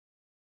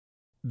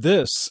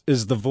This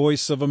is the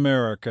voice of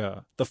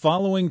America. The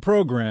following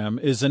program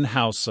is in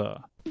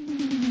Hausa.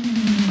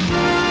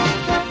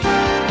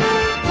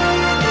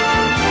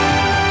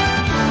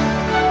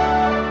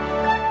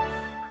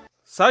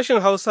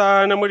 Sashen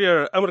Hausa na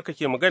muryar Amurka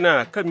ke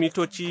magana kan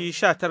mitoci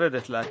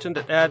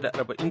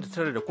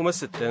 19.31.49 da kuma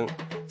 60,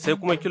 sai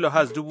kuma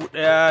kilohertz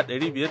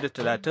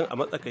 1,530 a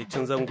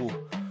matsakaicin zango.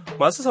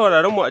 Masu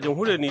sauraron mu a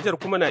jamhuriyar Nijar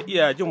kuma na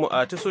iya jin mu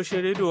a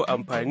tasoshin rediyo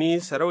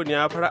amfani,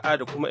 sarauniya, fara'a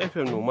da kuma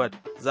FM Nomad.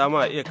 Za mu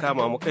iya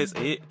kama mu kai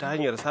tsaye ta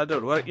hanyar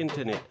sadarwar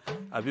intanet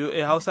a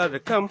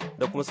voahausa.com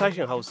da kuma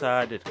sashen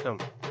hausa.com.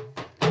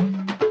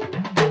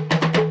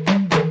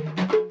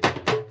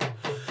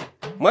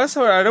 Masu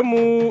sauraron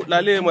mu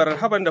lale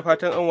marhaban da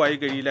fatan an waye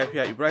gari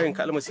lafiya. Ibrahim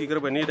Kalmasi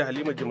Garba ne da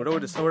Halima Jimrau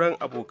da sauran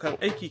abokan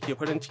aiki ke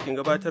farin cikin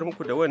gabatar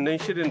muku da wannan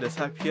shirin da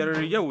safiyar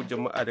yau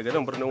Juma'a daga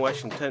nan birnin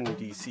Washington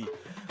DC.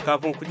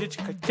 Kafin ku ji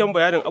cikakken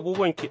bayanin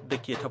abubuwan da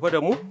ke tafa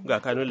da mu ga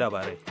kanun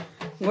labarai.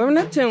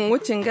 Gwamnatin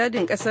wucin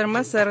gadin kasar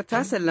Masar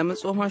ta sallami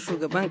tsohon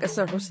shugaban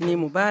kasar Hosni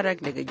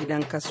Mubarak daga gidan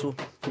kaso.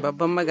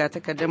 Babban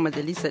magatakardar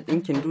Majalisar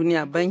Ɗinkin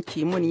Duniya Ban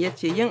Ki-moon ya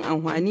ce yin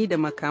amfani da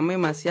makamai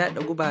masu yaɗa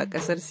guba a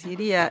kasar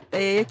Siriya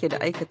ɗaya yake da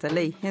aikata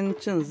laihin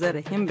cin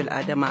zarafin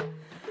bil'adama.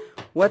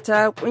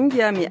 Wata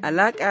ƙungiya mai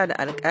alaƙa da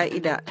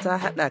Al-Qaida ta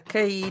haɗa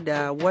kai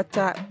da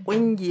wata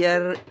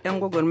ƙungiyar 'yan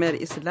gwagwarmayar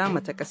Islama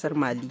ta ƙasar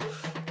Mali.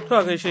 To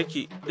a gaishe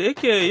ki, da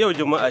yake yau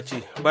Juma'a ce,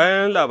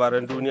 bayan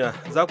labaran duniya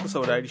za ku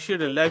saurari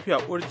shirin lafiya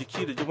uwar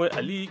jiki da Jummai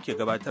Ali ke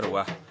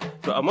gabatarwa.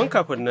 To amma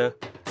kafin nan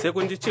sai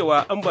kun ji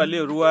cewa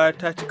ambaliyar ruwa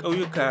ta ci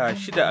ƙauyuka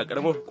 6 a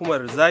ƙaramar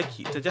hukumar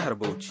Zaki ta jihar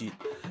Bauchi.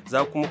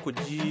 Za kuma ku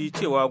ji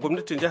cewa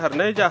gwamnatin jihar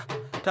Niger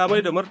ta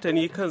mai da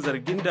martani kan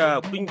zargin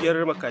da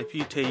ƙungiyar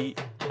makafi ta yi.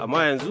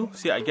 Amma yanzu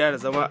sai a gyara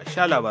zama a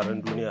sha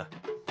labaran duniya.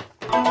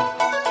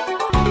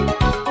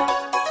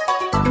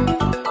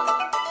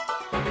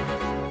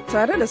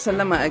 Tare da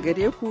sallama a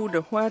gare ku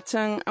da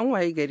watan an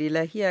waye gari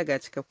lahiya ga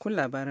cikakkun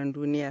labaran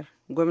duniyar.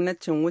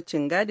 Gwamnatin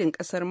wucin gadin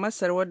kasar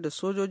Masar wadda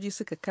sojoji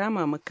suka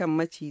kama kan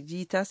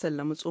maciji ta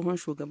sallami tsohon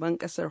shugaban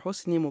kasar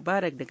Hosni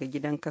Mubarak daga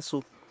gidan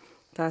kaso.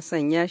 Ta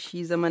sanya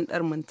shi zaman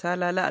ɗarmin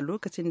talala a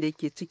lokacin da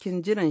yake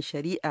cikin jiran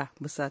shari'a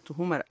bisa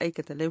tuhumar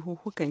aikata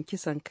laifukan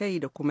kisan kai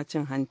da kuma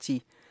cin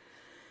hanci.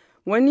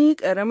 Wani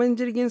ƙaramin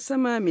jirgin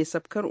sama mai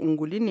safkar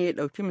unguli ne ya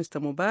ɗauki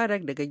Mr.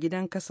 Mubarak daga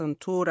gidan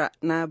Kasantora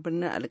na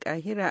birnin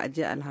Alkahira a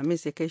jiya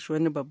Alhamis ya kai shi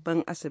wani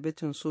babban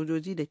asibitin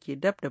sojoji da ke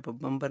dab da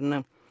babban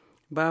birnin.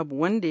 Babu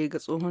wanda ya ga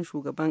tsohon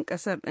shugaban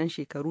ƙasar ɗan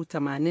shekaru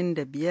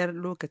 85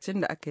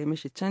 lokacin da aka yi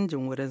mishi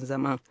canjin wurin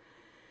zaman.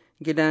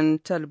 Gidan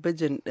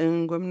talbijin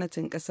ɗin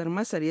gwamnatin ƙasar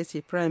Masar ya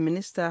ce Prime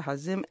Minister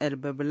Hazim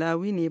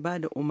El-Bablawi ne ba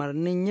da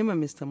umarnin yi ma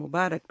Mr.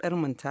 Mubarak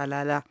ɗarmin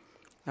talala.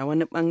 A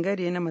wani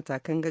bangare na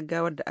matakan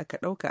gaggawar da aka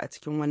ɗauka a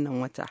cikin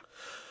wannan wata.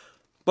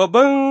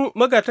 Babban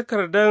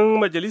magatakardar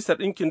Majalisar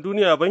Ɗinkin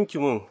Duniya Ban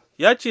Ki-moon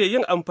ya ce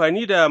yin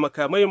amfani da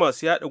makamai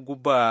masu yaɗa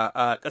guba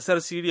a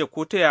ƙasar Siriya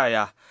ko ta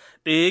yaya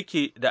ɗaya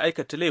yake da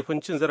aikata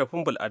laifin cin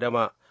zarafin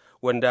bil'adama,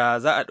 wanda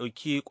za a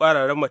ɗauki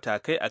ƙwararren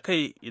matakai a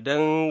kai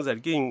idan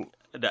zargin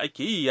da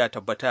ake yi ya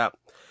tabbata.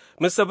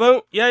 Mr.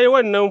 Ban ya yi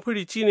wannan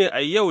furici ne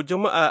a yau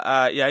Juma'a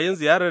a yayin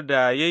ziyarar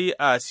da ya yi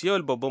a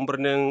Seoul babban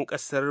birnin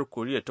ƙasar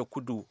Koriya ta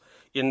Kudu,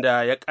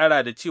 inda ya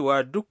ƙara da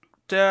cewa duk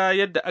ta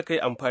yadda aka yi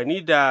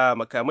amfani da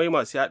makamai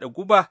masu yaɗa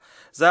guba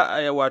za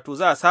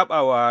a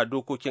saba wa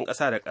dokokin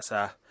ƙasa da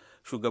ƙasa.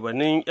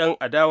 Shugabannin 'yan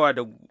adawa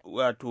da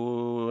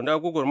na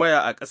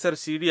gwagwarmaya a ƙasar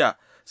Siriya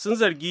sun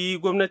zargi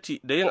gwamnati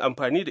da yin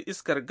amfani da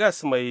iskar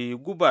gas mai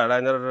guba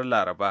ranar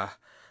Laraba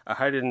a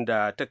harin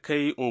da ta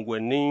kai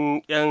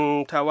unguwannin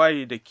 'yan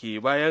tawaye da ke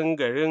bayan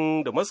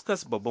garin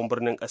Damascus babban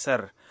birnin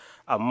ƙasar.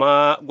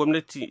 Amma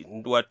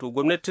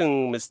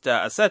gwamnatin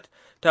Mr. Assad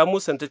ta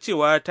musanta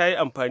cewa ta yi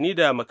amfani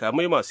da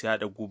makamai masu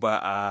yaɗa guba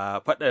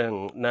a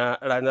faɗan na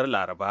ranar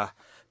Laraba.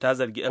 Ta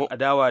zargi 'yan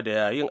adawa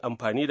da yin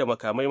amfani da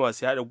makamai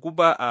masu yaɗa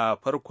guba a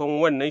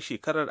farkon wannan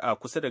shekarar a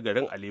kusa da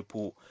garin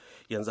Aleppo.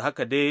 Yanzu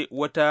haka dai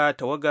wata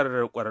tawagar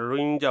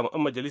ƙwararrun jami'an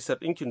Majalisar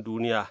Ɗinkin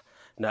Duniya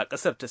na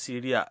ƙasar ta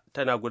Siriya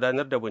tana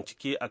gudanar da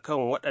bincike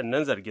akan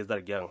waɗannan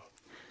zarge-zargen.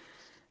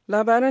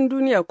 Labaran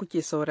duniya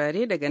kuke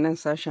saurare daga nan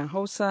sashen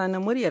Hausa na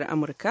muryar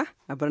Amurka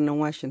a birnin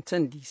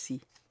Washington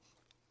DC.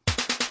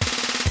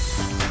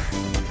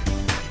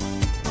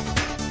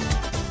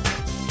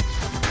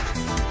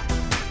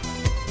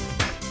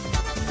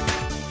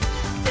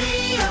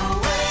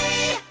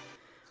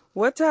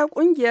 Wata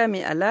ƙungiya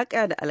mai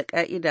alaƙa da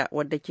Al-Qaida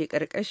wadda ke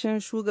ƙarƙashin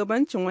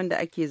shugabancin wanda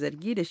ake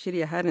zargi da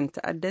shirya harin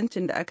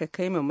ta'addancin da aka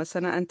kai ma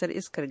masana'antar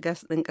iskar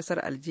gas ɗin ƙasar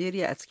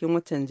Algeria a cikin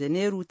watan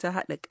Janairu ta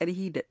haɗa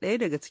ƙarhi da ɗaya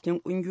daga cikin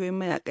ƙungiyoyin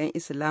mayakan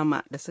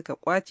Islama da suka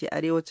ƙwace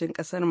arewacin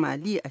ƙasar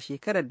Mali a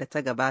shekarar da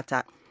ta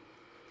gabata.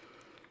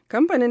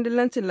 Kamfanin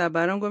dillancin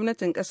labaran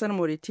gwamnatin kasar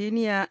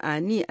Mauritania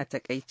ANI a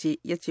takaice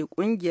ya ce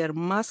kungiyar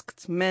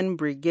Masked Men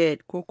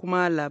Brigade ko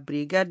kuma La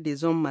Brigade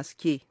des Hommes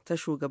Masqués ta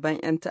shugaban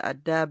 'yan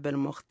ta'adda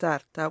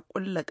Belmokhtar ta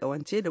kulla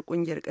kawance da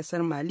kungiyar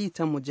kasar Mali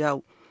ta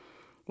Mujau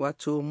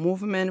wato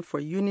Movement for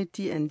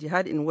Unity and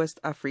Jihad in West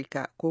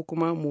Africa ko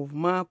kuma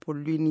Mouvement pour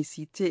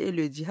l'Unicité et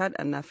le Jihad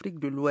en Afrique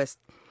de l'Ouest.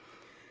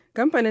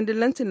 Kamfanin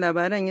dillancin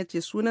labaran ya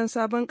ce sunan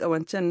sabon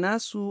ƙawancen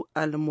nasu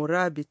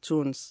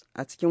Al-Murabituns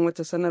a cikin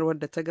wata sanarwar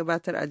da ta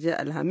gabatar a jiya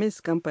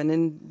Alhamis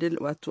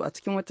a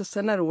cikin wata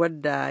sanarwar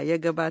da ya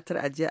gabatar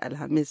a jiya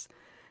Alhamis.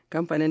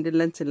 Kamfanin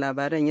dillancin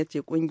labaran ya ce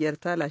kungiyar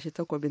ta lashe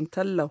takobin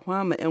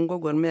tallafa ma 'yan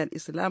gwagwarmayar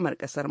Islamar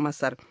ƙasar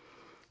Masar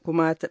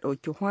kuma ta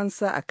ɗauki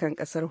honsa a kan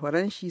ƙasar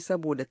Horanshi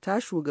saboda ta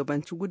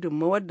shugabanci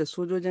gudunmawar da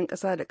sojojin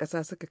ƙasa da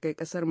ƙasa suka kai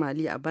ƙasar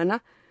Mali a bana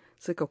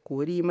suka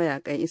kori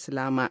mayakan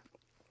Islama.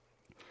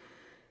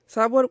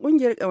 Sabuwar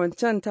kungiyar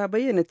ƙawancen ta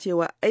bayyana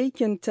cewa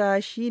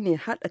aikinta shine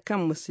haɗa kan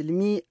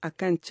musulmi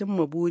akan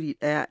cimma buri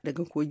ɗaya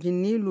daga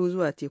kogin Nilu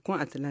zuwa tekun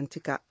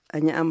Atlantika.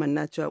 An yi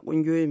amanna cewa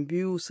ƙungiyoyin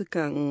biyu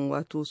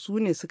su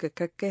ne suka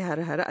kakkai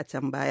hare-hare a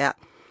can baya.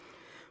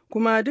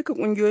 Kuma duka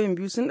ƙungiyoyin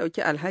biyu sun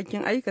ɗauki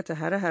alhakin aikata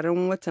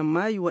hare-haren watan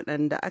Mayu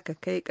waɗanda aka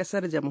kai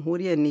ƙasar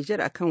jamhuriyar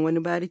Nijar akan wani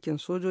barikin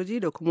sojoji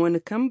da kuma wani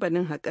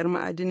kamfanin haƙar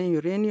ma'adinin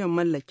uranium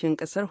mallakin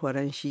ƙasar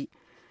Horanshi.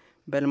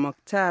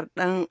 Belmokhtar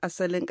ɗan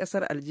asalin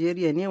ƙasar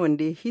Algeria ne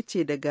wanda ya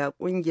hice daga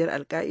ƙungiyar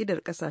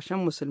alka'idar ƙasashen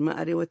musulman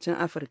arewacin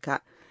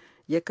Afirka.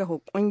 Ya kafa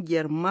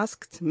ƙungiyar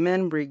Masked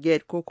Men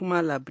Brigade ko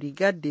kuma La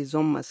Brigade des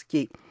Hommes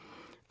Masqués.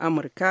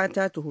 Amurka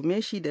ta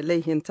tuhume shi da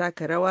laihin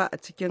taka rawa a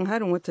cikin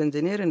harin watan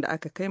Janairun da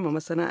aka kai ma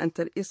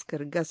masana'antar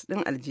iskar gas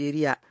ɗin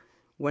Algeria,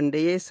 wanda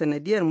ya yi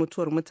sanadiyar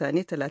mutuwar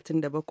mutane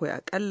 37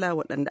 akalla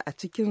waɗanda a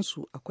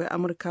cikinsu akwai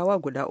Amurkawa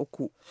guda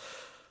 3.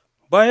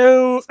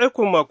 Bayan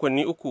tsaikon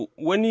makonni 3,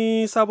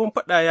 wani sabon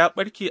fada ya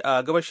barke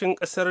a gabashin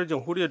ƙasar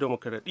Jamhuriyar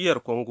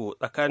Demokradiyyar Congo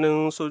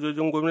tsakanin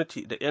sojojin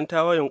gwamnati da 'yan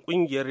tawayen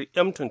ƙungiyar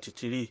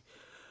M23.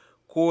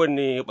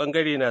 Kowane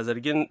ɓangare na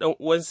zargin ɗan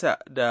uwansa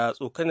da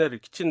tsokanar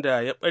rikicin da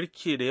ya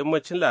barke da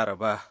yammacin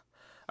Laraba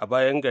a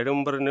bayan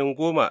garin birnin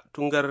Goma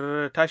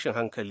tungar tashin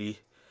hankali.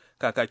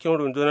 Kakakin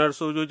rundunar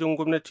sojojin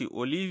gwamnati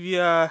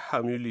Olivia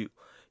Hamilou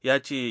ya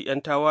ce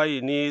 'yan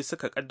tawaye ne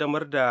suka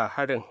kaddamar da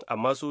harin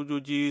amma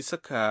sojoji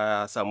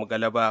suka samu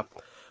galaba.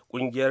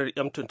 Ƙungiyar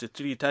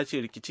M23 ta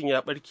ce rikicin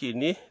ya barke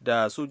ne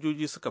da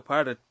sojoji suka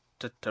fara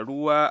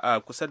tattaruwa a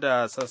kusa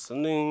da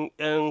sansanin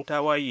 'yan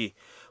tawaye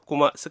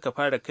kuma suka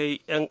fara kai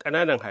 'yan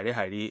ƙananan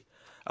hare-hare.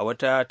 A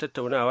wata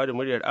tattaunawa da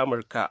muryar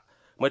Amurka,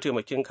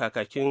 mataimakin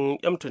kakakin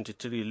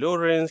M23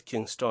 Lawrence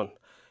Kingston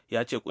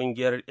ya ce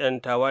kungiyar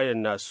 'yan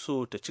tawayen na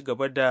so ta ci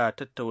gaba da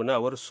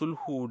tattaunawar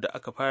sulhu da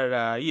aka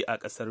fara yi a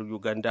ƙasar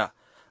Uganda,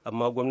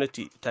 amma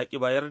gwamnati ta ƙi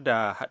bayar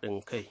da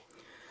haɗin kai.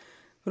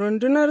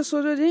 Rundunar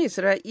sojojin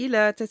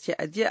Isra'ila ta ce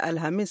a jiya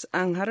Alhamis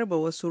an harba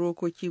wasu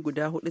rokoki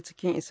guda 4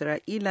 cikin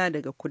Isra'ila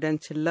daga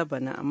kudancin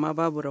Lebanon, amma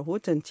babu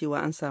rahoton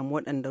cewa an samu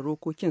waɗanda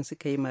rokokin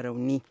suka yi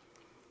marauni.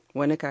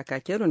 Wani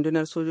kakakin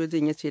rundunar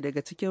sojojin ya ce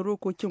daga cikin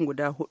rokokin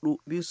guda 4,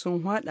 2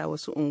 sun hada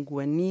wasu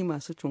unguwanni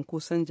masu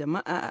cunkoson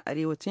jama'a a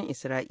arewacin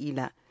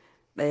Isra'ila.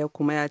 Ɗaya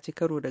kuma ya ci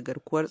karo da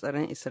garkuwar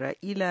tsaron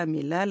Isra'ila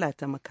mai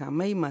lalata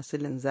makamai masu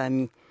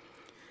linzami.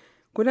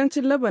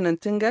 Kudancin Lebanon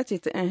tun gace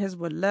ta 'yan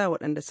Hezbollah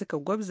waɗanda suka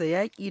gwabza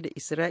yaƙi da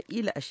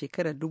Isra'ila a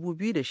shekarar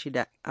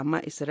 2006,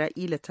 amma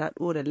Isra'ila ta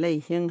ɗora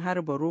laihin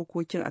harba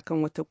rokokin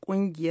akan wata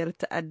ƙungiyar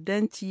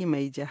ta'addanci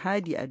mai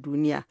jihadi a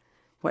duniya.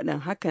 Waɗan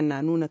hakan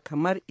na nuna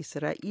kamar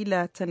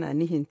Isra'ila tana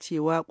nihin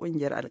cewa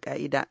ƙungiyar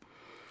Al-Qaida.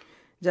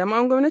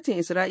 Jami'an gwamnatin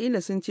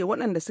Isra'ila sun ce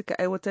waɗanda suka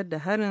aiwatar da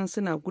harin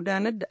suna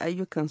gudanar da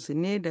ayyukansu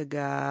ne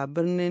daga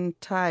birnin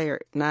Tyre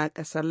na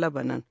ƙasar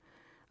Lebanon.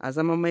 A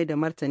zaman mai da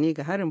martani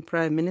ga harin,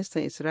 Prime Minister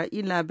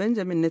Isra'ila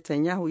Benjamin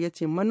Netanyahu ya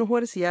ce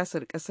manuwar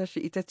siyasar ƙasar shi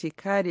ita ce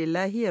kare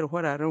lahiyar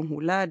wararen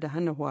hula da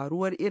hana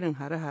faruwar irin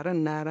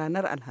hare-haren na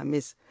ranar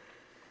Alhamis.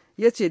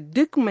 Ya ce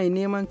duk mai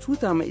neman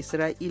cuta ma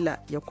Isra'ila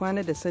ya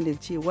kwana da sanin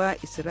cewa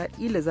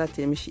Isra'ila za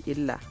ta yi mishi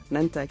illa.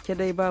 Nan take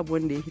dai babu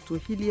wanda ya hito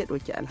fili ya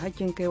ɗauki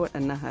alhakin kai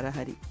waɗannan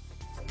hare-hare.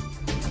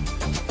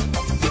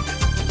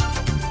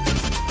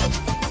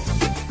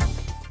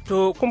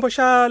 To, kun fa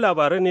sha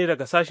labarai ne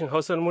daga sashen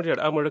Hausar muryar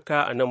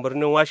Amurka a nan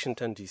birnin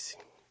Washington DC.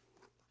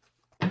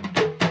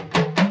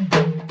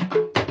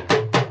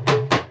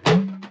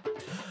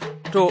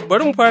 To,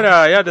 bari mu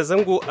fara yada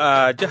zango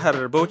a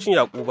jihar Bauchin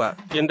Yakuba,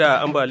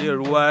 inda ambaliyar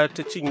ruwa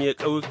ta cinye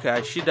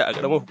ƙauyuka 6 a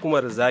ƙaramar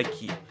hukumar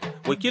Zaki.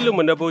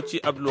 Wakilinmu na Bauchi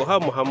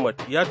Abdulwahab Muhammad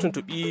ya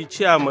tuntuɓi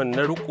ciyaman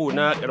na riko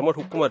na ƙaramar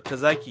hukumar ta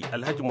Zaki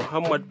Alhaji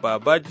Muhammad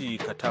Babaji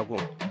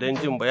Katagun don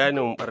jin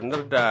bayanin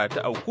barnar da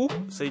ta auku,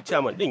 sai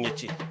ciyaman ɗin ya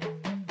ce.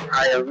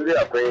 A yanzu dai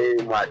akwai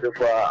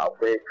Madufa,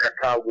 akwai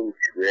Katagun,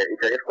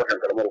 ita iskwatan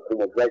ƙaramar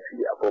hukumar Zaki,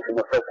 akwai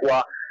kuma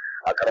Sakuwa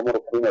a karamar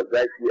hukumar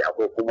Zaki,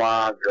 akwai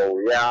kuma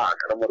Gauya a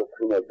karamar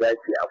hukumar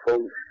Zaki,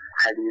 akwai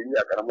Hariri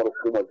a karamar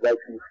hukumar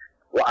Zaki.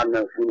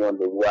 Wa'annan su ne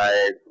wanda ruwa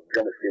ya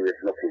gama sewe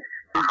na ku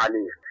a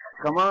halin.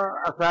 Kamar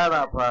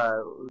asara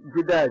fa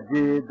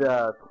gidaje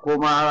da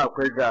koma har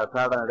akwai ga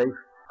asarar rai.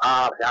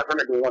 A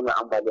sanadin wannan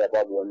ambaliya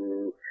babu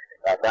wani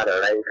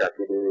asarar rayuka,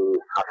 sai dai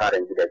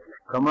asarar gidaje.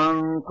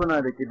 Kamar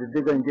kuna da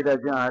ƙididdigan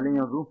gidajen a halin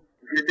yanzu?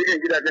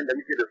 Ƙididdigan gidajen da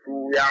muke da su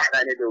ya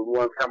haɗa ne da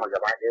ruwan sama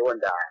gaba ɗaya,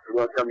 wanda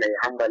ruwan sama mai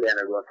ambaliya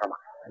na ruwan sama.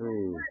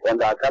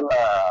 wanda akalla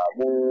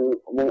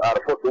mun a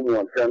rahoton mu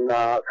wancan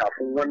na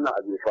kafin wannan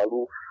abu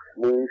faru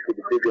mun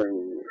shirye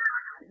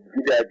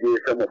gidaje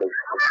sama da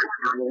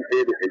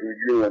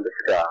 1,200 wanda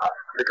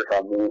suka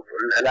samu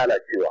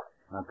lalacewa.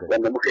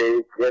 Wanda muka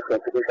yi yakan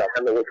kudin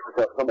kakan da wasu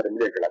kusa sama da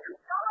miliyan 30.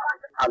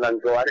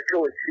 Alangawari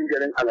kawai cikin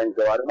garin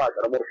Alangawari ma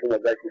karamar kuma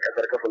zaki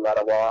kasar kafin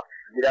Larabawa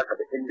gida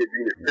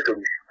 72 ne suka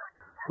rushe.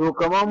 To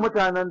kamar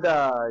mutanen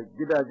da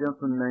gidajen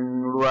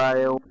sunan ruwa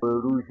ya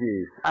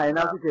rushe a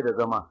ina suke da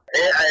zama?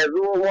 A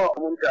yanzu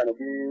mun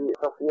tanadi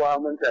takuwa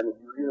mun tanadi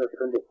jina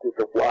sukan da suke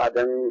takuwa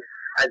don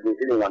ajiye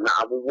irin wannan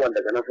abubuwan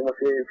daga nan kuma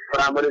sai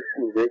primary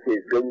school da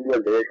yake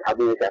garuruwan da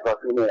abin ya shafa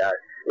su ne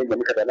inda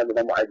muka da nan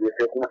mu ajiye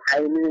sai kuma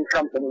ainihin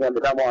camp din wanda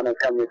dama wannan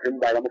camp ne tun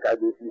da muka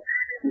ajiye shi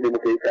inda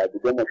muka yi ta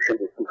gidan mu cikin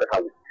da suka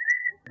kawo.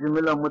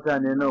 Jimilan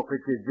mutane nawa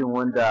kake jin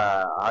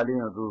wanda halin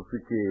yanzu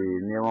suke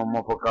neman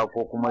mafaka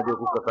ko kuma dai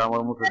kuka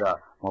samar musu da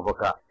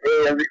mafaka?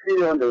 Yanzu shi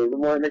ne wanda yanzu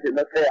ma nake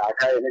na tsaya a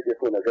kai nake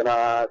so na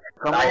gana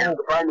kamar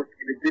yanzu ba mu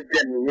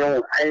cikin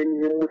yawan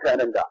ainihin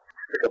mutanen da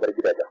suka bar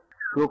gidajen.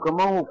 To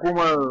kamar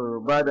hukumar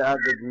ba da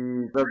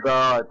agaji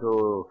gaggawa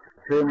to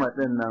sai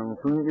matsin nan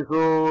sun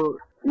iso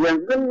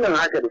yanzu nan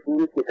haka da sun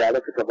yake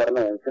tare suka bar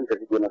nan sun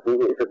tafi kenan sun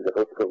zo ita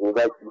suka suka zo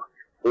zaki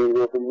sun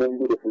zo sun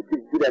mun da su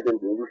duk gidajen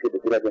da ya rushe da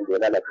gidajen da ya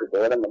lalace da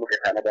waɗanda muka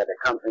tanada da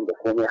kamfin da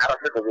komai har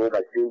suka zo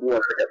bakin ruwan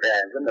suka tsaya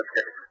yanzu da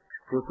suka tafi.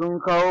 To sun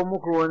kawo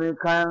muku wani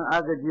kayan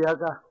agaji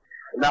haka?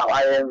 Na a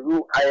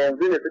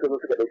yanzu ne suka zo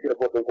suka ɗauki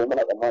rahoton kuma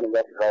muna tsammanin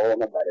za su kawo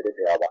wannan ba da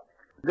daɗewa ba.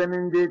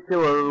 Ganin dai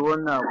cewar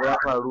wannan abu ya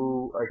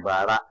faru a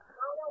bara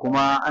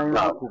kuma an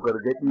yi ku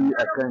gargaɗi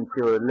a kan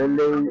cewa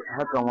lallai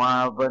haka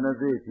ma bana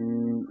zai fi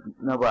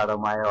na bara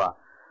ma yawa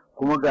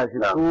kuma gashi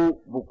ku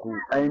buku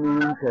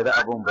ainihin tare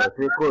abin ba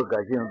sai kawai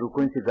gashi yanzu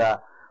kun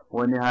shiga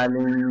wani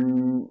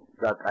halin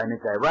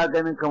tsakanika ba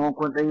ganin kamar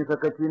kun ɗan yi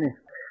sakaci ne.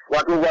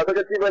 Wato ba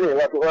sakaci ba ne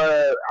wato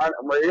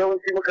mai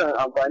yawanci mukan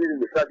amfani da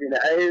lissafi ne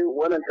ai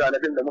wannan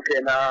tanadin da muka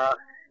yi na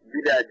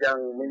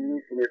gidajen mun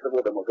yi shi ne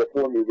saboda mu ga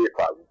ko me zai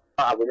faru.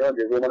 Abu ne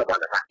wanda ya zo mana ba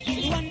kasa.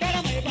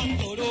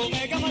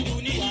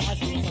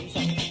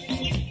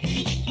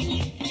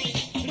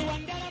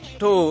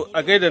 To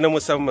a gaida na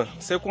musamman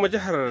sai kuma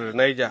jihar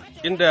Niger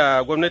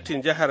inda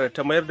gwamnatin jihar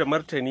ta mayar da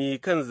martani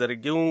kan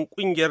zargin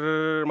kungiyar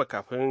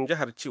makafin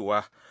jihar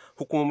cewa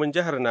hukumomin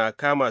jihar na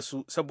kama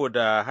su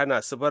saboda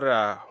hana su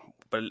bara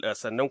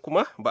sannan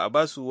kuma ba a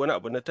ba su wani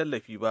abu na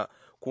tallafi ba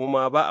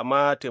kuma ba a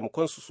ma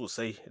taimakon su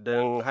sosai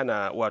don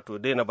hana wato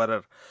daina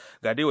barar.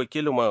 Ga dai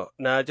wakilin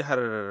na jihar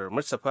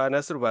Mustapha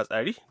Nasir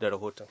Batsari da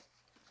rahoton.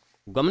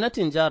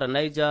 Gwamnatin jihar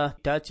Niger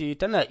ta ce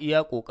tana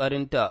iya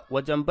ƙoƙarinta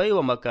wajen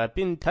baiwa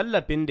makafin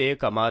tallafin da ya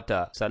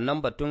kamata,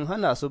 sannan batun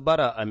hana su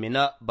bara a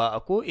Mina ba a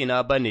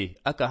ko'ina ba ne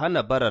aka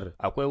hana barar,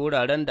 akwai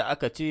wuraren da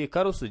aka ce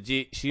kar su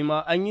je shi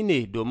ma an yi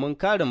ne domin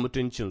kare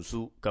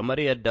mutuncinsu, kamar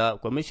yadda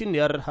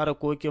kwamishiniyar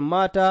harkokin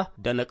mata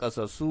da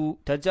naƙasassu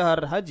ta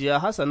jihar Hajiya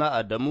Hassana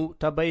Adamu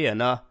ta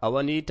bayyana a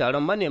wani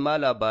taron manema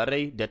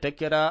labarai da ta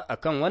kira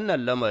akan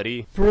wannan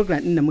lamari. Program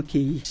ɗin da muke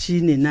yi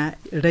shine na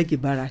rage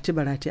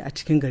barace-barace a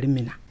cikin garin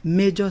Mina.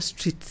 Major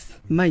streets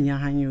manyan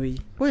hanyoyi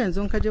ko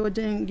yanzu ka je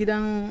wajen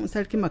gidan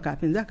sarki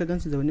makafin za ka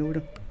gansu zaune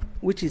wurin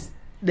which is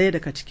ɗaya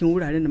daga cikin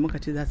wuraren da muka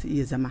ce za su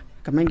iya zama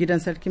kamar gidan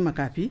sarki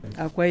makafi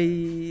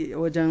akwai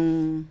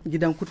wajen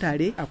gidan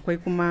kutare akwai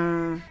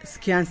kuma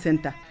skian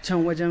center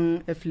can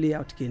wajen f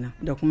layout kenan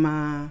da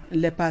kuma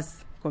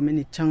lepers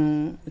community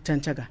can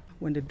caga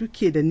wanda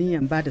duke da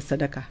niyan ba da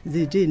sadaka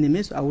zai je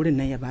neme su a wurin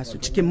nan ya ba su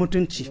cikin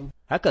mutunci.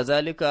 Haka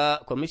zalika,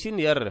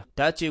 kwamishiniyar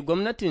ta ce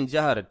gwamnatin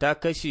jihar ta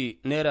kashe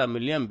naira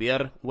miliyan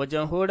 5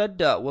 wajen horar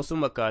da wasu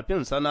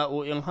makafin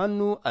sana'o'in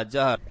hannu a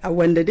jihar. A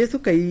wanda dai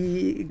suka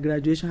yi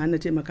graduation hannu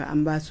ce maka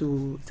an ba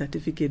su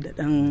certificate da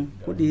ɗan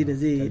kuɗi da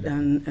zai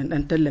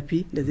ɗan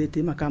tallafi da zai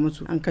taimaka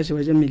musu an kashe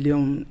wajen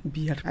miliyan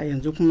 5 a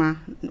yanzu kuma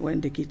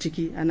wanda ke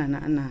ciki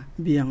ana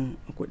biyan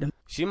kuɗin.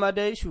 Shi ma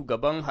dai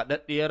shugaban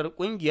haɗaɗɗiyar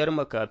ƙungiyar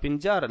makafin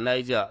jihar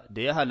Niger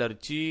da ya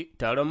halarci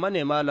taron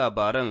manema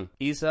labaran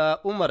Isa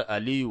Umar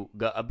Aliyu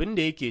ga abin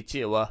da yake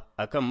cewa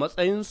akan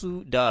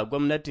matsayinsu da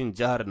gwamnatin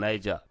jihar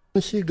Niger.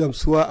 Shi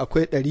gamsuwa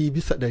akwai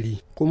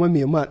 100% kuma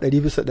mai ma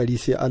 100%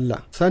 sai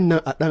Allah. Sannan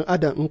a ɗan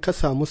adam in ka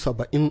samu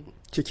 70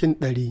 cikin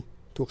 100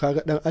 to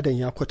kaga ɗan adam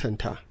ya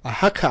kwatanta. A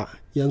haka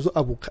yanzu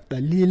abu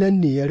ƙalilan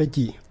ne ya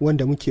rage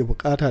wanda muke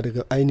bukata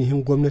daga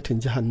ainihin gwamnatin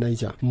jihar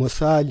Niger.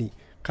 Misali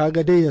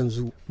kaga dai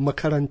yanzu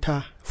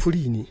makaranta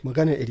furi ne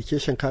maganar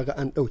education kaga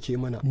an ɗauke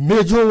mana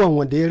mejowan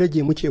wanda ya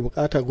rage muke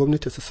bukata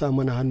gwamnati su sa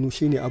mana hannu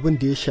shine abin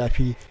da ya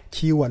shafi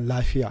kiwon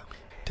lafiya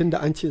tunda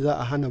an ce za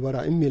a hana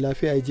bara in mai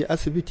lafiya ya je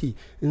asibiti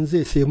in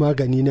zai sai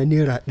magani na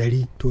naira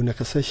 100 to na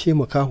kasashe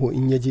makaho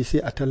in ya je sai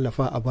a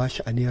tallafa a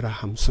bashi a naira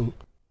 50.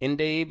 In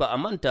dai ba a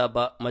manta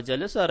ba,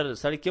 Majalisar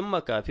Sarkin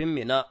Makafin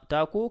Mina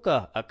ta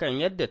koka akan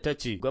yadda ta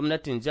ce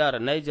gwamnatin jihar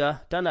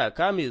Niger tana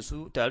kame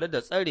su tare da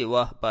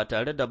tsarewa ba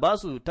tare da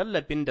basu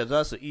tallafin da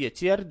za su iya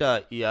ciyar da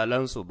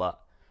iyalansu ba.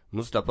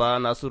 Mustapha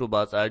Nasiru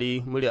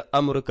Batsari, muryar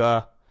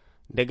Amurka,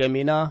 daga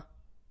Mina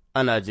a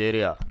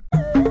Najeriya.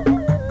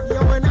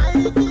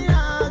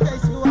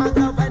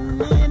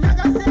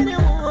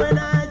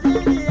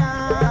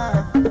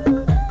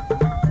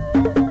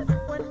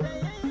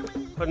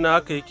 wannan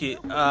haka yake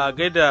a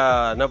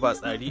gaida na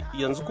batsari.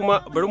 Yanzu kuma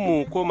bari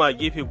mu koma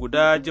gefe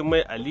guda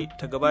Jummai Ali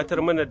ta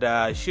gabatar mana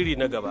da shiri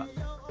na gaba.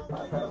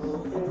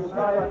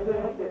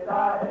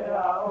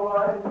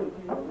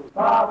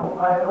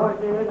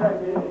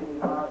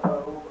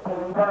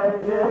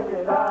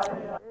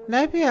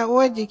 Lafiya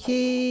uwar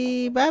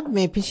jiki babu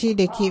mai fishi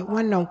da ke,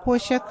 wannan ko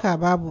shakka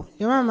babu.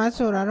 Jama'a masu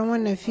sauraron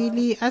wannan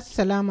fili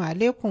assalamu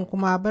alaikum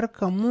kuma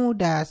barkanmu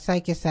da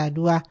sake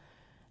saduwa.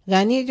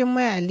 Gani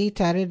Jummai Ali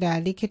tare da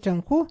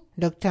likitan ku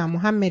Dr.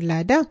 Muhammad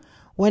Ladan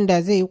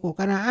wanda zai yi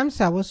kokarin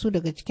amsa wasu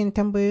daga cikin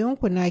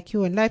tambayoyinku na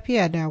kiwon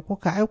lafiya da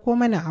kuka aiko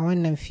mana a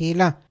wannan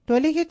filan. To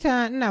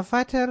likita, ina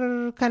fatar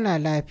kana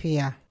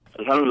lafiya.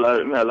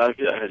 Alhamdulillah ina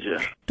lafiya hajiya.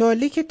 To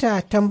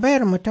likita,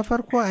 tambayar mu ta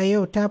farko a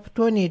yau ta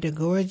fito ne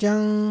daga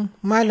wajen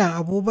Malam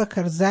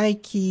Abubakar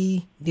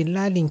Zaki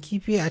dillalin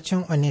kifi a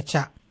can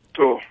Onitsha.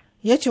 To.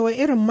 Ya ce wa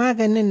irin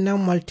maganin nan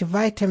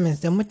multivitamins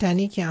da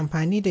mutane ke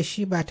amfani da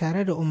shi ba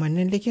tare da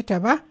umarnin likita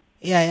ba,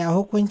 yaya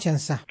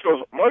hukuncinsa?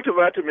 To,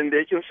 multivitamin da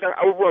yake san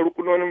abubuwan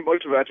rukunonin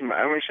multivitamin a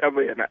yawan sha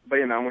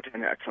bayyana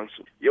mutane a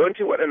kansu.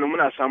 Yawanci waɗanda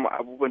muna samun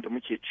abubuwan da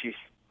muke ci.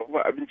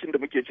 Abubuwan abincin da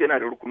muke ci yana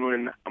da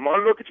rukunonin nan. Amma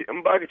wani lokaci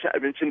in ba ka ci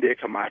abincin da ya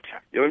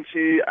kamata,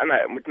 yawanci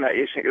mutum na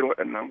iya shan irin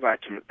waɗannan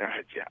vitamin ɗin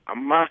hajiya.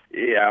 Amma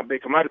bai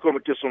kamata kawai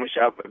mutum so mu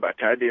sha ba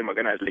tare da ya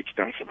magana da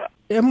likitansu ba.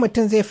 Idan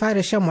mutum zai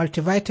fara shan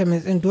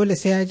multivitamins ɗin dole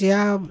sai ya je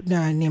ya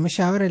nemi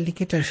shawarar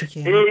likitan shi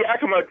kenan. Ya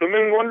kamata,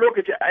 domin wani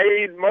lokaci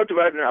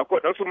multivitamin akwai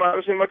ɗansu ma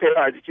sun maka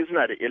yawa a jiki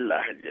suna da illa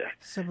hajiya.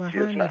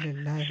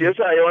 Subhanallah. Shi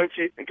yasa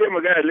yawanci in kai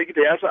magana da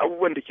likita ya san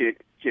abubuwan da ke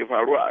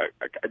faruwa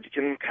a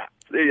jikinka,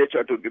 zai iya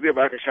cewa to zai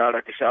baka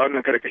shawara ka sha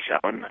wannan kada ka sha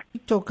wannan.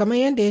 To kamar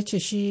yadda ya ce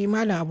shi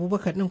Malam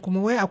Abubakar din, kuma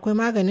wai akwai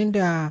maganin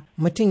da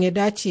mutum ya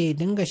dace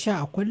dinga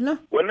sha a kullum?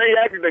 Wannan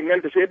ya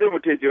danganta sai dai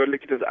mutum ya je wani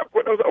likita.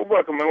 Akwai waɗansu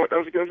abubuwa kamar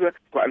waɗansu kinsa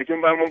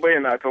kwanakin bayan mun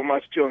bayyana kamar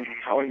masu ciwon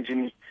hawan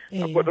jini.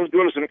 Akwai waɗansu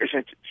dole su rinka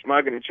shan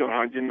maganin ciwon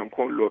hawan jini nan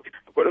kowane lokaci.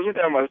 Akwai waɗansu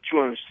mutane masu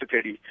ciwon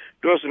sukari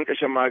dole su rinka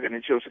shan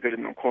maganin ciwon sukari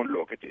nan kowane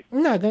lokaci.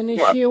 Ina ganin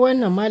shi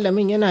wannan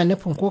malamin yana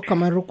nufin ko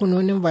kamar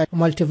rukunonin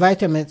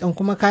multivitamins ɗin,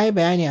 kuma ka yi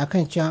bayani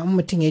akan cewa in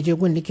mutum ya je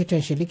gun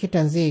likitan shi,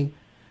 likitan zai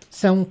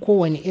san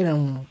kowane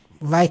irin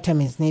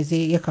vitamins ne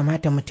ya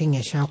kamata mutum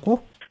ya sha ko?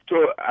 To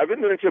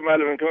abin da nace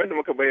malamin kamar da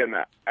muka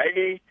bayyana,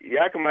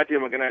 ya kamata ya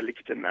magana da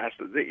likitan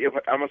nasa, zai iya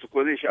faɗa masa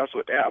ko zai sha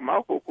sau ɗaya a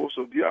mako ko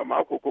sau biyu a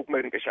mako ko kuma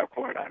ya rinka sha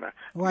kowane rana.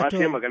 Amma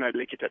sai magana da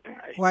likita din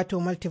Wato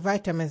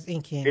multivitamins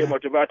ɗin kenan.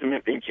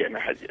 Multivitamins ɗin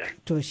kenan hajiya.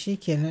 To shi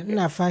kenan,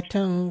 ina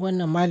fatan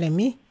wannan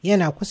malami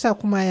yana kusa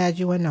kuma ya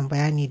ji wannan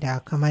bayani da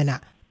kamana.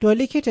 To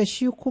likita,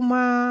 shi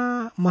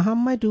kuma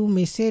Muhammadu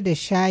mai sai da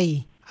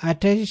shayi a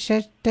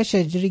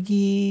tashar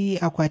jirgi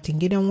akwatin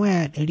gidan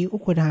waya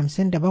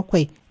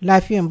 357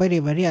 lafiyan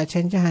bare-bare a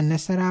can jihar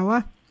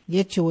Nasarawa,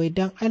 ya ce wai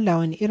don Allah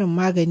wani irin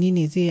magani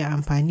ne zai yi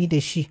amfani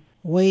da shi,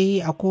 wai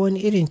akwai wani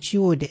irin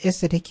ciwo da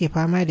yarsa take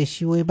fama da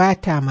shi wai ba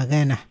ta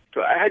magana. To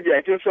a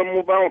hajiya kin san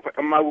mu ba mu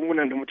faɗan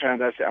magungunan da mutane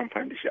za su yi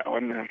amfani da shi a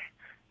wannan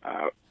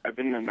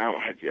abin nan namu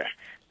hajiya,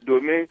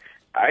 domin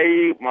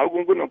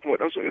magungunan kuma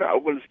waɗansu irin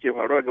abubuwan da suke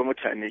faruwa ga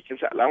mutane kin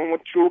san alamun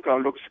wata ciwuka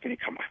wani lokaci sukan yi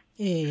kama.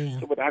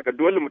 Saboda haka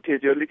dole mutum ya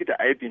je likita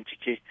a yi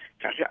bincike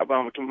kafin a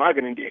ba mutum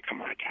maganin da ya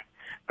kamata.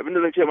 Abin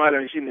da zan ce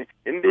malam shine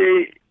in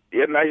dai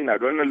yan nashi na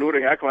da wannan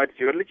lurin ya kamata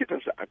ce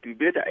likitansa a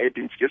dube da a yi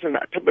bincike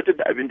sannan a tabbatar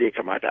da abin da ya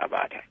kamata a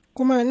bata.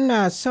 Kuma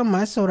ina son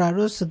masu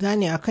sauraro su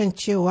gane akan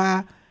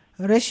cewa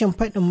rashin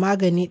faɗin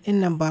magani ɗin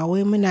nan ba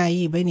wai muna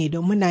yi bane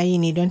don muna yi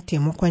ne don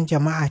taimakon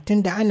jama'a,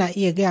 tunda ana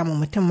iya gaya ma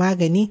mutum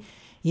magani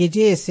ya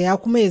je ya saya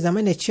kuma ya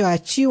zama da cewa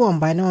ciwon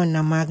ba na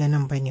wannan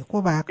maganin ba ne,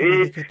 ko ba haka ba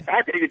likita?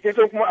 Haka yake, kin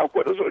san kuma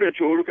akwai wasu irin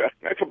ciwuruka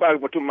aka ba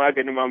mutum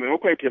magani ma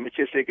maimakon ya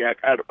taimake sai ga ya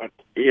ƙara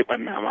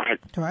ɓanna ma.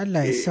 To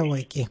Allah ya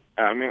sauwaƙe.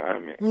 Amin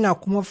amin. Ina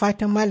kuma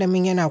fatan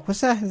malamin yana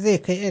kusa zai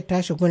kai ya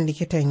tashi gun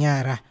likitan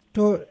yara.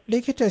 To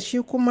likita,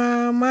 shi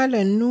kuma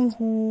Malam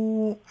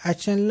Nuhu a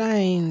can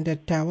layin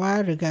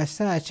dattawa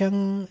rigasa a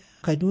can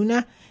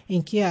Kaduna,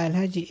 inkiya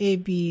Alhaji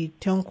AB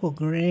Tanko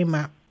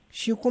Grema.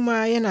 Shi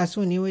kuma yana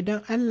so ne wai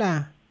don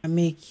Allah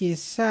me ke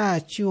sa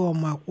ciwon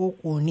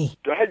makoko ne?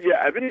 To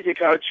hajiya, abin da ke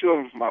kawo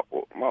ciwon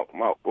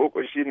makoko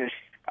shine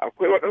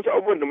akwai waɗansu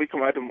abubuwan da muke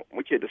kamata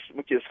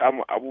muke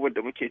samu, abubuwan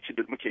da muke ci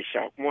da muke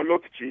sha, kuma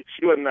lokaci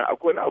shi wannan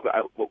akwai wani abu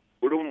a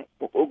wurin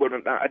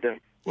makogoron ɗan adam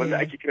wanda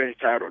ake kiran shi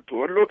thyroid. To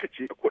wani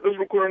lokaci akwai waɗansu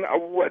rukunin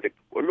abubuwa da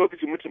wani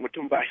lokaci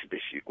mutum ba shi da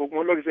shi, ko kuma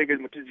wani lokaci sai ga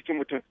mutum jikin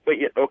mutum bai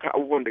iya ɗaukar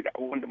abubuwan daga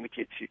abubuwan da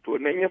muke ci. To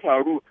nan ya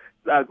faru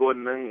za ga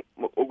wannan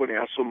makogoron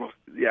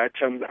ya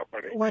canza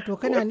kwarai. Wato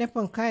kana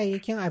nufin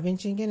kayayyakin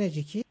abincin gina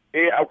jiki?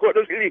 Akwai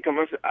waɗansu iri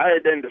kamar su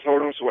iodine da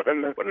sauransu,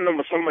 waɗannan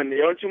musamman ne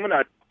yawanci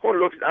muna kowane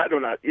lokaci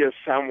adam na iya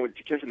samu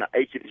jikinsu na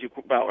aiki da shi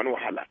ba wani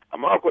wahala,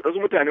 amma akwai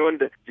waɗansu mutane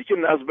wanda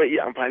jikin nasu bai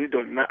iya amfani da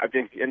wannan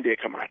abin yadda ya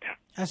kamata.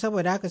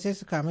 Saboda haka sai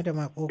su kamu da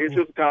makoko. Sai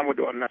su kamu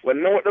da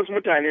wannan waɗansu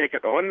mutane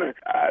kaɗa wannan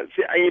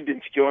sai an yi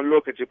bincike wani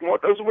lokaci, kuma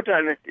waɗansu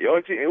mutane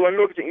yawanci wani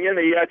lokacin in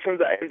yanayi ya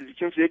canza a yadda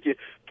jikinsu yake,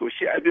 to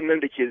shi abin nan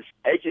da ke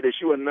aiki da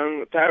shi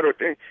wannan thyroid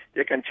ɗin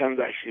yakan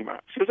canza shi ma.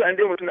 Sai an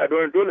dai mutum na da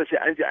wani dole sai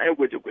an je an yi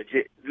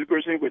gwaje-gwaje,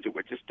 likitoci sun yi gwaje-gwaje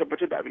tabbace su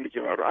tabbatar da abin da ke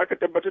faruwa. Aka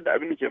tabbatar da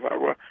abin da ke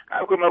faruwa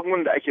akwai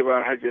magungunan da ake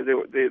bayar hajiya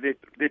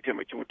zai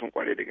taimaki mutum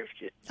kwarai da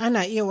gaske.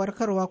 Ana iya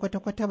warkarwa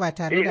kwata-kwata ba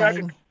tare da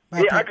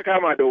aka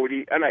kama da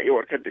wuri ana iya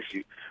warkar da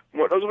shi.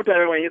 Kuma wadansu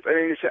mutane man yi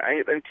tsanani sai an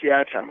yi dan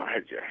tiyata ma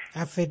hajiya.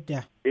 A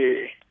fidda.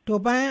 To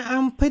bayan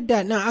an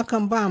fidda din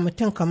akan ba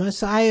mutum kamar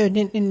su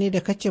iodine din ne da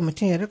kace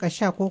mutum ya rika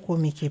sha koko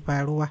me ke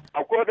faruwa?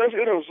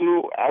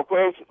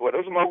 Akwai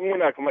wadansu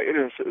magunguna kamar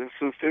irin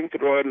su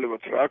Synthroid,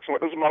 Levothroxine,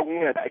 wadansu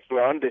magunguna da ake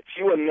ba wanda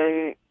shi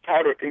wannan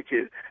taro din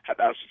ke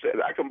hada su sai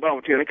akan ba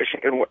mutum ya rika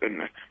shan irin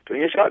waɗannan. To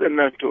in ya sha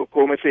waɗannan to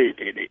komai sai ya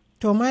daidai.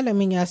 To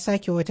malamin ya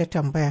sake wata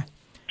tambaya.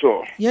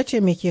 To. Ya ce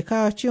me ke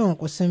kawo ciwon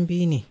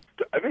kusumbi ne?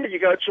 Abin da ke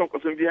kawo ciwon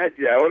kusumbi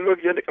hajiya wani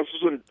lokaci yadda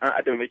kasusun ɗan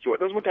adam yake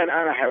waɗansu mutane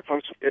ana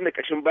haifan su yadda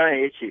kashin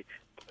bayan yake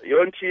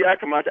yawanci ya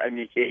kamata a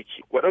miƙe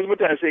yake waɗansu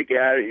mutane sai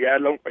ga ya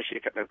lankwashe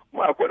kaɗan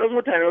kuma akwai waɗansu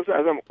mutane wasu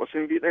a zama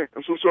kusumbi ɗin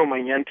in sun so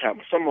manyanta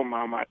musamman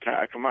ma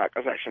mata kamar a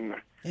ƙasashen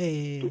nan.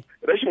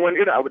 Rashin wani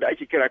irin abu da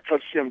ake kira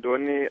calcium da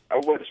wani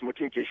abubuwa da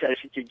mutum ke sha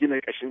shi ke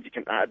gina kashin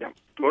jikin ɗan adam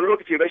to wani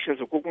lokaci rashin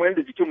sa ko kuma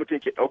yadda jikin mutum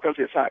ke ɗaukar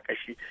sa ya sa a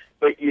kashi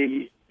bai iya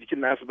yi jikin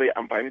nasu bai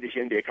amfani da shi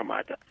yadda ya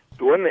kamata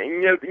to wannan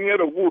in ya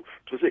ragu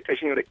to sai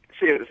kashin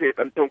sai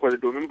dan tankwashe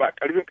domin ba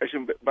karfin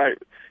kashin ba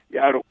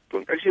ya ragu to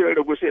in kashi ya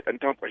ragu sai dan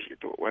tankwashe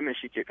to wannan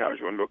shi ke kawo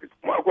shi wani lokaci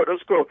kuma akwai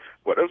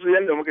waɗansu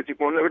yadda muka ci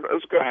kuma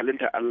waɗansu kawai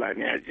halitta Allah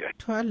ne hajiya.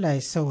 To Allah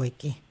ya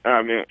sauwaƙe.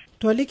 Amin.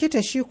 To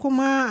likita shi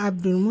kuma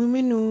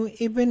Abdulmuminu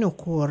Ibn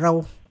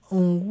Korau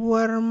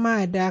unguwar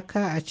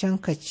Madaka a can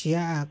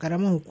Kaciya a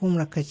ƙaramin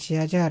hukumar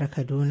Kaciya jihar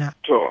Kaduna.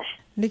 To.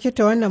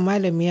 Likita wannan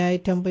malami ya yi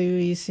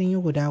tambayoyi sun yi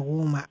guda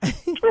 10.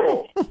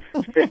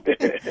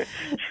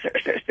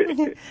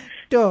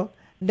 To,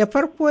 da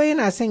farko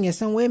yana son ya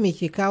san wai me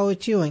ke kawo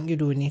ciwon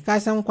ido ne, ka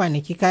san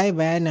kwanaki ka yi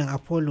bayanin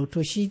Apollo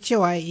to shi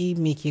cewa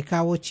me ke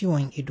kawo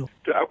ciwon ido.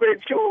 To akwai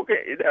ciwon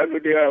idanu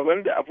da yawa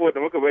wanda Apollo da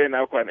muka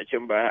bayyana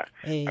kwanakin baya.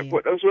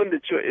 Akwai ɗansu wanda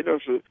ciwon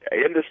idonsu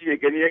yadda suke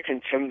gani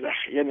yakan canza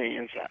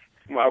yanayinsa.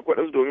 Kuma akwai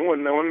ɗansu domin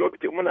wannan wani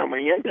lokaci muna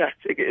manyanta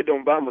sai ga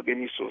idon ba mu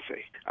gani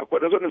sosai.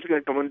 Akwai ɗansu wanda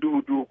suka kamar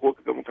duhu ko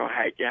ka ga kamar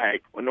hayaƙi.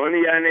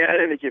 Wani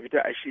yana da ke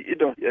fita a shi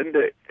idon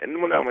yadda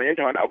muna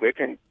manyanta wani abu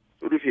yakan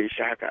rufe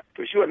shi haka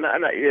to shi wannan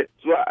ana iya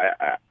zuwa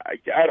a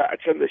gyara a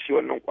canza shi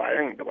wannan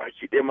kwayan da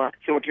baki ɗaya ma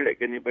sai mutum ya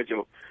gani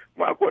bajau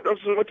ma akwai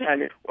waɗansu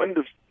mutane wanda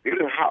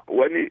irin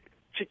wani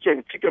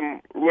cikin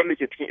ruwan da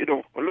ke cikin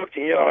idon wani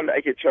lokacin yawa wanda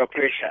ake cewa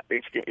pressure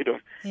ɗin cikin idon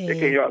da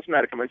kan yawa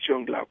suna da kamar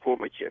ciwon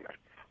glaucoma kenan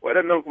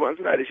waɗannan kuma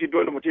suna da shi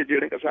dole mutum ya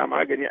rinka sa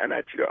magani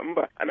ana cire in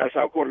ba ana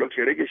sa kowane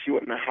lokaci rage shi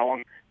wannan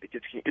hawan da ke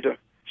cikin idon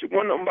shi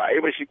kuma wannan ba a yi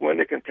ba shi kuma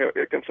ne kan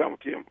sa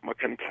mutum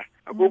makanta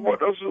abubuwa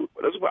waɗansu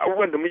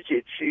abubuwan da muke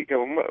ci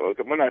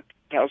muna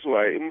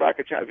tasowa in ba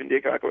ka ci abin da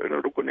ya kawo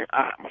irin rukunin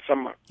a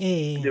musamman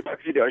da ba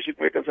ka ci da shi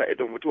kuma yakan sa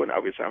idon mutum wani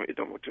abu ya samu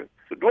idon mutum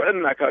duk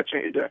waɗannan na kawo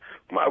ciwon idon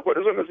kuma akwai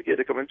waɗansu wanda suke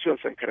da kamar ciwon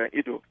sankaran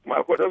ido kuma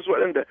akwai waɗansu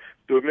waɗanda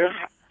domin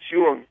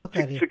ciwon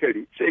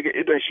sukari sai ga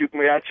idon shi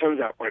kuma ya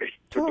canza kwarai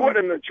to duk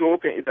waɗannan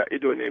ciwokan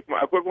ido ne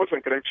kuma akwai kuma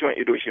sankaran ciwon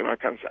ido shi ma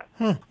kansa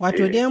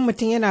wato dai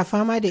mutum yana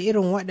fama da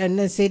irin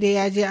waɗannan sai dai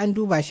ya je an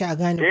duba shi a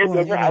gane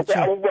kowane irin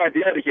akwai abubuwa da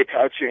yawa da ke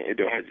kawo ciwon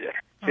ido hajiya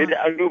sai dai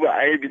an duba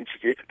a yi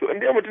bincike to in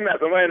dai mutum na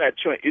zama yana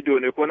ciwon ido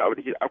ne ko wani abu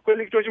da ke akwai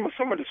likitoci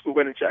musamman da suke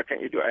ganin ci akan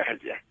ido a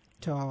hajiya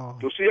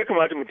to su ya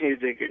kamata mutum ya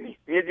je gani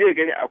in ya je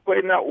gani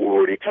akwai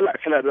na'urori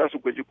kala-kala da za su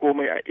gwaji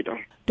komai a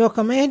idon. To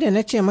kamar yadda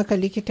na ce maka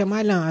likita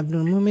Malam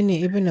Abdulmumin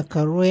Ibn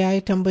Karo ya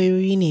yi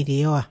tambayoyi ne da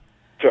yawa.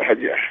 To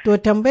hajiya. To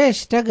tambayar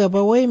shi ta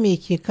gaba wai me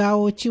ke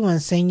kawo ciwon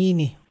sanyi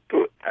ne?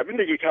 To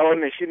abin da ke kawo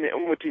wannan shine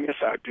in mutum ya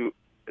sadu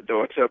da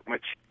wata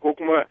mace ko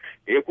kuma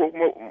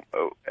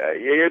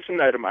ya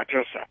suna da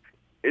matarsa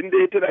inda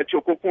ya tana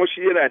ce ko kuma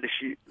shi yana da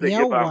shi zai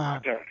iya ba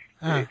matar.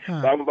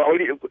 Ba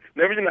wani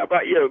namiji na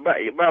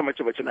ba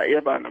mace na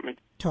iya ba namiji.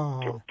 To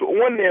in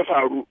wannan ya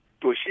faru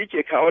to shi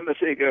ke kawo wannan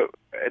sai ga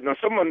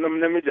musamman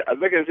namiji a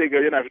zagan sai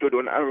ga yana fito da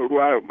wani an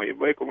ruwa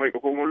mai ko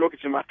kuma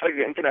lokaci ma har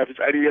ga in kana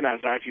fitsari yana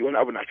zafi wani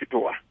abu na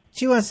fitowa.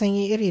 Ciwon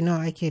sanyi iri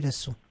nawa ake da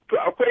su? To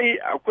akwai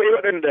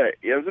waɗanda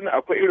yanzu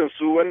akwai irin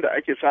su wanda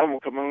ake samu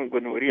kamar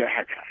gonorrhea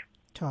haka.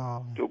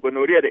 To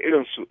gonorrhea da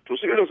irinsu to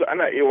su irinsu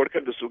ana iya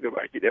warkar da su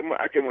gaba ki idan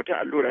aka yi mutum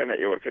allura yana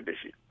iya warkar da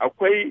shi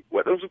akwai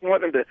waɗansu kuma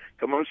waɗanda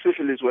kamar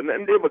syphilis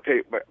wannan in dai ba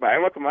a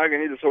yi maka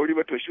magani da sauri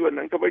ba to shi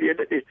wannan ka bari ya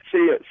daɗe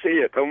sai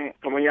ya kan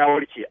kamar ya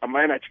warke amma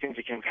yana cikin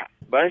jikinka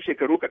bayan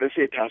shekaru kaɗan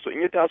sai ya taso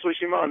in ya taso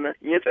shi ma wannan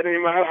in ya tsanani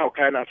ma har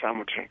hauka yana sa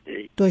mutum.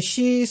 To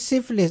shi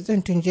syphilis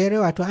ɗin tunjere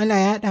wato ana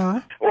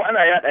yaɗawa? Ana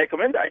yaɗa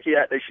kamar yadda ake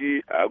yaɗa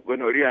shi a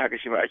gonorrhea haka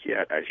shi ma ake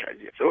yaɗa shi a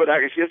jiya saboda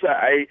haka shi yasa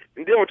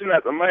in dai mutum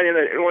na tsammani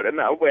yana da irin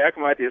waɗannan abubuwa ya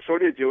kamata ya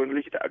saurayi je wani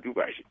likita a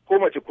duba shi ko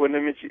mace ko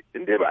namiji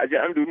in dai ba a je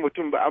an dubi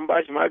mutum ba an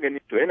ba shi magani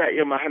to yana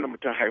iya ma hana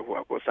mutum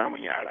haihuwa ko samun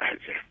yara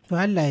hajiya. To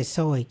Allah ya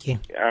sauwaƙe.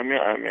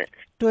 Amin.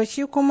 To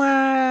shi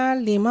kuma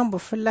liman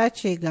bufulla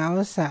ce ga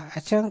wasa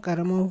a can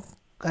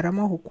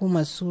karamar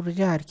hukumar Suru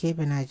jihar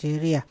Kebbi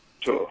Najeriya.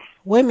 To.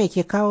 Wai me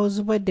ke kawo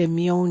zubar da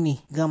miyau ne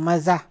ga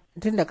maza?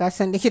 Tun da ka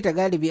san likita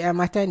galibi ya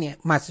mata ne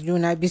masu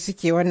juna biyu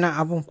suke wannan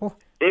abun ko?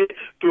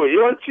 To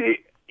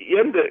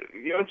yanda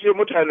yawanci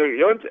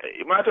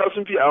mata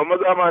sun fi a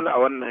maza ma na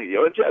wannan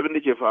yawanci abin da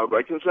ke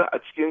faruwa kin san a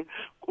cikin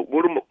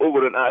gurin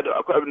makogoron ɗan adam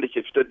akwai abin da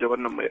ke fitar da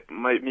wannan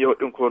miyau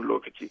din kowane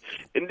lokaci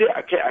in dai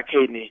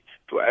akai ne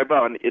to ai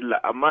ba wani illa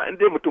amma in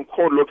dai mutum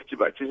kowane lokaci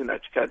ba ce na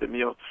cika da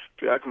miyau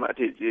to ya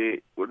kamata ya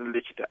je wurin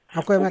likita.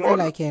 Akwai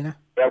matsala kenan.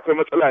 Akwai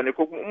matsala ne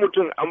ko kuma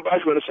mutum an ba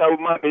shi wani sabon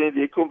magani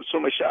da ya so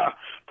ma sha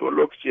to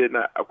lokaci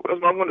na akwai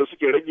wasu magungunan da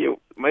suke rage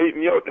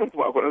miyau din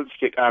kuma akwai wasu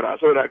suke kara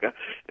saboda haka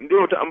in dai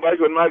mutum an ba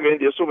shi wani magani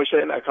da ya so ma sha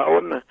yana kawo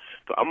wannan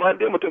to amma in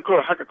dai mutum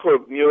kawai haka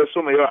kawai miyau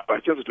so ma yawa a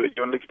bakin sa to yake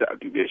wani likita a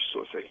dube shi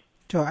sosai.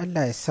 To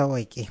Allah ya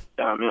sawaƙe.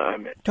 Amin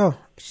amin. To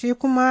shi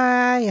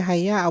kuma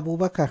Yahaya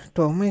Abubakar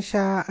to mun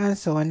sha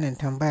ansa wannan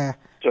tambaya.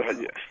 To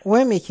hajiya.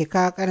 Wai me ke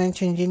kawo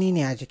karancin jini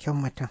ne a jikin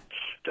mutum?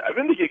 To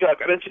abin da ke kawo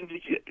karancin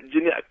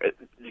jini a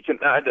jikin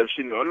ɗan adam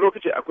shine wani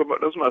lokaci akwai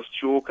waɗansu masu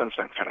ciwo kan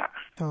sankara.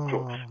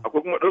 To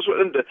akwai kuma waɗansu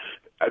waɗanda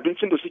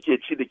abincin da suke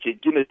ci da ke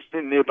gina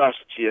jinin ne ba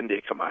su ci yadda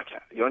ya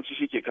kamata yawanci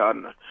shi ke kawo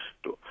wannan.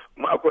 To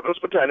kuma akwai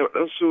waɗansu mutane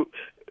waɗansu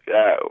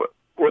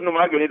wani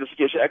magani da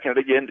suke sha akan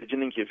rage yadda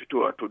jinin ke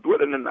fitowa to duk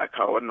waɗannan na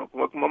kawo wannan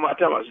kuma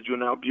mata masu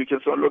juna biyu kin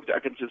san lokaci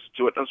akan ce su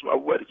ci waɗansu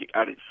abubuwa da ke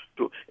ƙare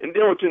to in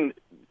dai mutum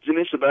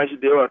jinin shi ba shi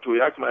da yawa to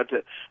ya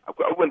kamata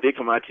akwai abubuwan da ya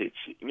kamata ya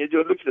ci in ya je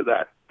wani lokaci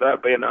za a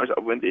bayyana masa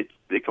abubuwan da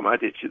ya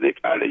kamata ya ci zai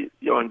ƙara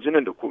yawan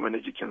jinin da kuma na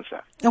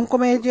jikinsa. In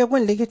kuma ya je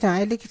gun likitan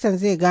ai likitan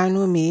zai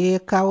gano me ya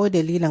kawo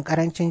dalilin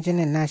karancin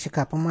jinin nashi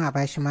kafin ma a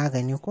bashi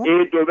magani ko?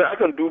 Domin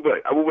akan duba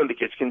abubuwan da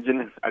ke cikin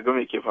jinin a ga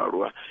me ke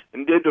faruwa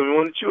in dai domin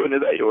wani ciwo ne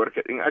za a iya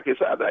warkar in aka yi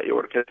sa'a za a iya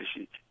warkar da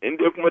shi in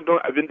dai kuma don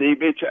abin da ya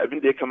bai ci abin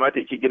da ya kamata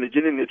ya ke gina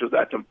jinin ne to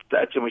za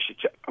a ce mashi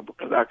ci abu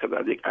kaza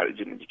zai ƙara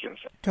jinin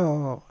jikinsa.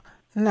 To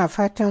ina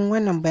fatan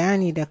wannan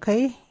bayani da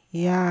kai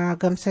ya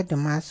gamsar da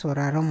masu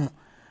sauraronmu.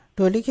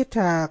 To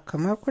likita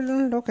kamar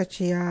kullum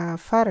lokaci ya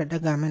fara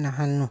daga mana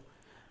hannu.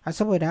 A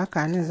saboda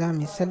haka nan za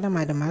mu yi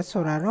sallama da masu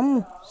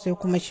sauraronmu sai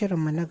kuma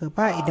shirinmu na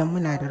gaba idan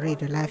muna da rai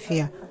da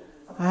lafiya.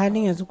 A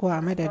halin yanzu ko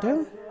a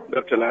madadin?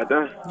 Dr.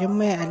 Lada.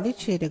 Jummai Ali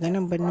ce daga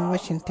nan birnin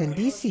Washington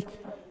DC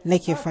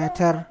nake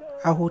fatar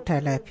a huta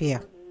lafiya.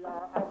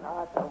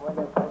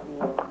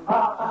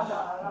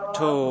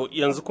 To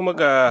yanzu kuma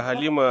ga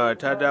Halima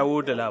ta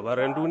dawo da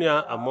labaran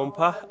duniya amma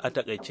fa a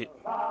takaice.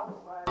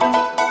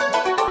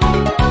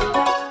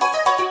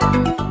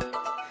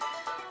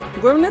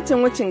 Gwamnatin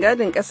wucin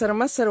gadin kasar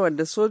Masar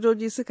wadda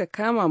sojoji suka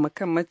kama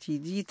kan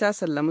maciji ta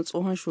sallami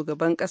tsohon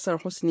shugaban kasar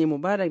Hosni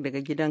Mubarak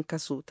daga gidan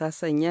kaso ta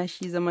sanya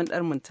shi zaman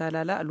ɗarmin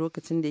talala a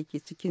lokacin da yake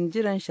cikin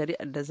jiran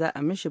shari'ar da za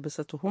a mishi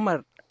bisa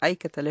tuhumar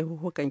aikata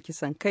laifukan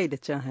kisan kai da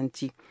cin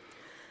hanci.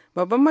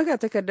 Babban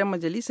magatakardar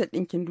Majalisar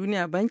Ɗinkin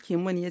Duniya Ban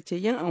Ki-moon ya ce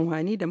yin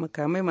amfani da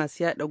makamai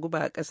masu yaɗa guba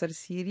a ƙasar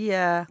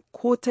Siriya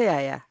ko ta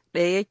yaya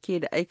ɗaya yake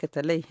da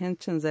aikata laifin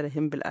cin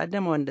zarafin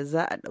bil'adama wanda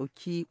za a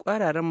ɗauki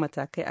ƙwararan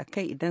matakai a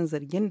kai idan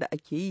zargin da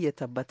ake yi ya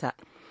tabbata.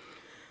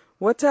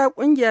 Wata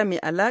ƙungiya mai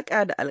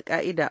alaƙa da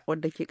Al-Qaida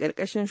wadda ke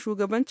ƙarƙashin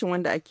shugabancin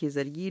wanda ake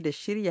zargi da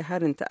shirya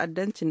harin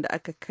ta'addancin da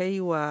aka kai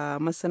wa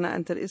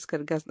masana'antar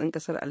iskar gas ɗin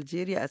ƙasar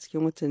Algeria a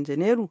cikin watan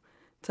Janairu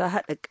ta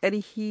haɗa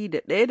ƙarhi da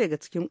ɗaya daga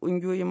cikin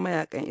ƙungiyoyin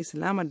mayakan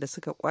Islamar da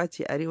suka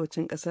ƙwace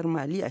arewacin ƙasar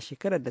Mali a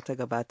shekarar da ta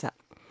gabata.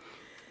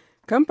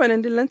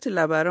 Kamfanin dillancin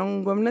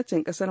labaran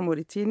gwamnatin ƙasar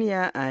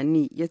Mauritania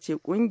ANI ya ce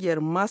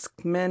ƙungiyar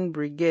Masked Men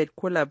Brigade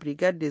ko La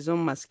Brigade des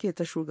Hommes Masqués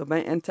ta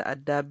shugaban 'yan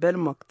ta'adda Bel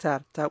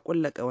Mokhtar ta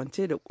ƙulla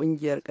ƙawance da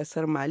ƙungiyar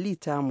ƙasar Mali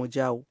ta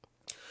Mujawu.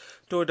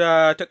 To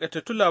da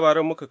takaitattun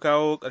labaran muka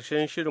kawo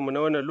ƙarshen shirinmu na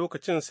wannan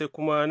lokacin sai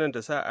kuma nan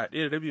da sa'a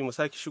ɗaya rabi mu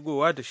sake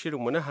shigowa da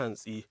shirinmu na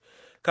hantsi.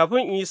 Kafin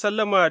in yi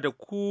sallama da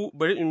ku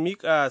bari in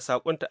miƙa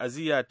saƙon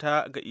ta'aziyya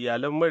ta ga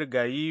iyalan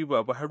marigayi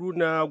Baba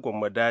Haruna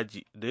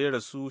Gwamadaji da ya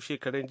rasu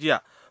shekaran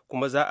jiya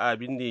kuma za a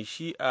binne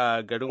shi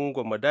a garin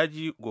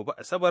Gwamadaji gobe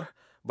Asabar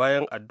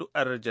bayan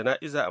addu'ar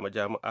jana'iza a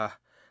majami'a.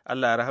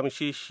 Allah ya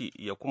rahamshe shi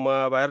ya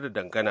kuma bayar da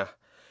dangana.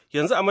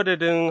 Yanzu a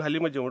madadin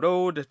Halima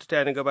Jimrau da ta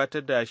tayani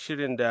gabatar da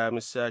shirin da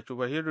Mr.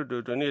 Chubahiru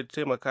Dodone da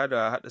taimaka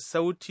da haɗa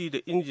sauti da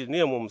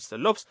injiniyan mu Mr.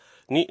 Lobs,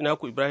 ni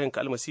naku Ibrahim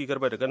Kalmasi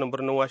Garba daga nan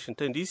birnin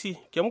Washington DC,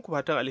 ke muku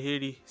fatan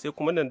alheri sai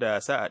kuma nan da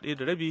sa'a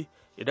 1:30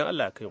 idan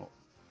Allah ya kai mu.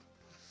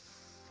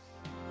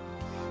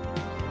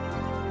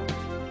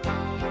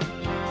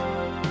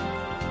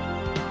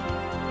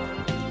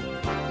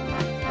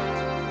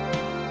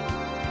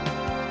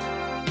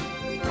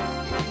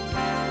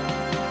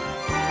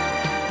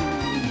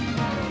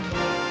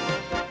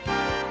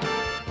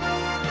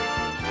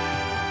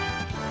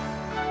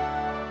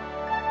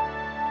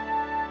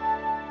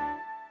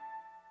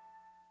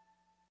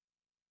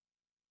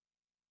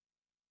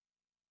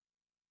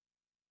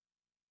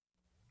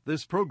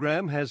 This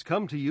program has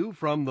come to you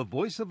from the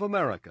Voice of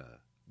America,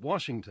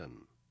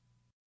 Washington.